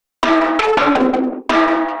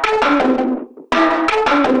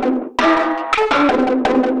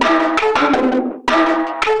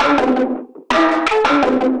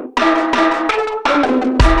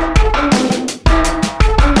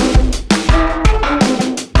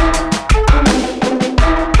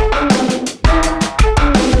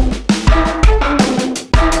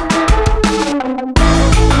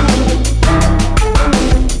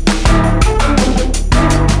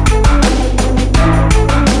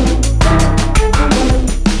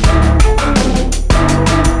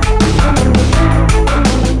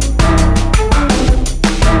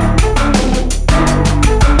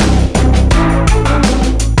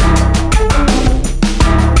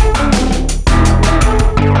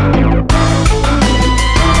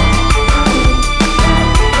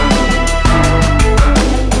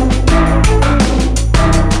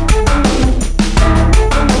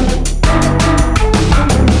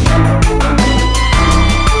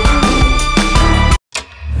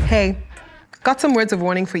Hey, got some words of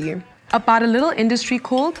warning for you about a little industry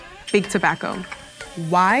called Big Tobacco.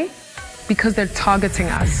 Why? Because they're targeting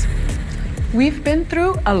us. We've been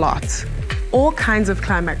through a lot, all kinds of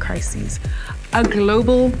climate crises, a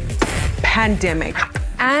global pandemic,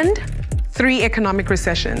 and 3 economic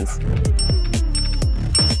recessions.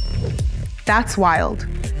 That's wild.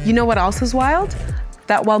 You know what else is wild?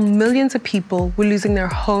 That while millions of people were losing their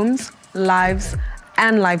homes, lives,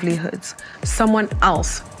 and livelihoods, someone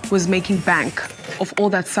else was making bank of all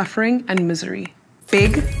that suffering and misery.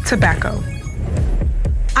 Big Tobacco.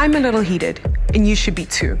 I'm a little heated, and you should be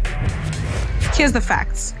too. Here's the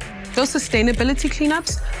facts. Those sustainability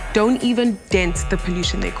cleanups don't even dent the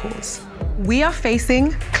pollution they cause. We are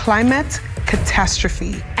facing climate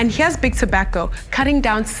catastrophe. And here's Big Tobacco cutting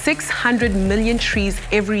down 600 million trees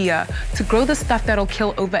every year to grow the stuff that'll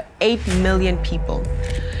kill over 8 million people.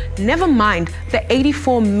 Never mind the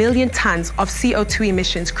 84 million tons of CO2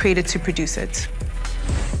 emissions created to produce it.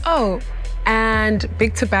 Oh, and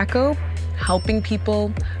Big Tobacco helping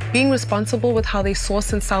people, being responsible with how they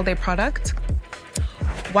source and sell their product.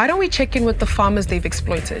 Why don't we check in with the farmers they've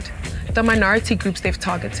exploited, the minority groups they've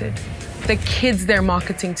targeted, the kids they're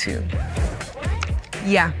marketing to?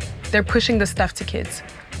 Yeah, they're pushing this stuff to kids.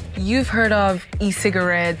 You've heard of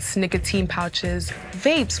e-cigarettes, nicotine pouches,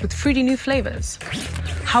 vapes with fruity new flavors.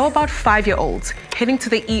 How about 5-year-olds heading to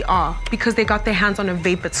the ER because they got their hands on a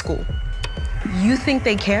vape at school? You think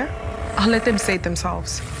they care? I'll let them say it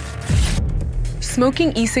themselves.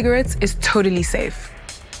 Smoking e-cigarettes is totally safe.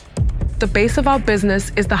 The base of our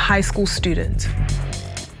business is the high school student.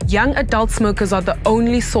 Young adult smokers are the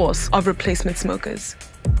only source of replacement smokers.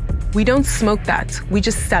 We don't smoke that, we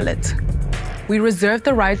just sell it. We reserve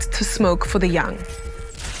the right to smoke for the young.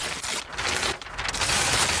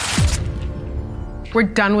 We're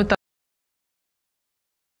done with the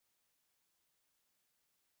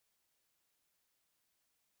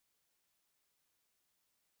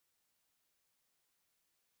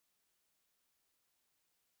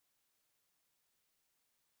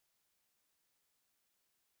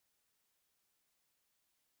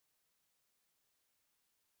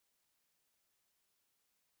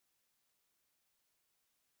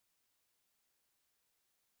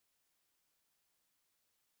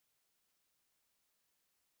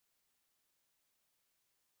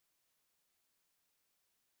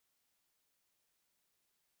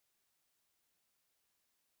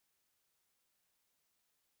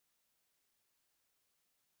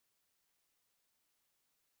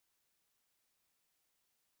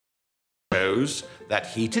shows that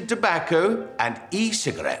heated tobacco and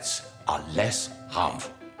e-cigarettes are less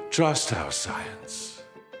harmful. Trust our science.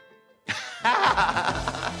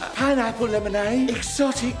 Pineapple lemonade,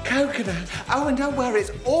 exotic coconut. Oh, and don't worry,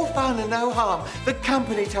 it's all fun and no harm. The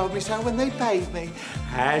company told me so when they paid me.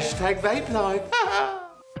 Hashtag vape life.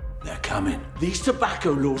 They're coming. These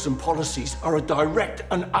tobacco laws and policies are a direct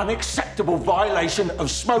and unacceptable violation of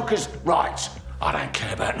smokers' rights. I don't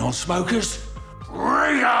care about non-smokers.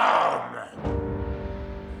 Freedom!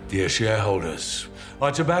 Dear shareholders,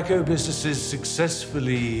 our tobacco businesses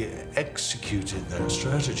successfully executed their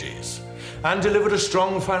strategies and delivered a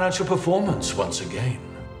strong financial performance once again.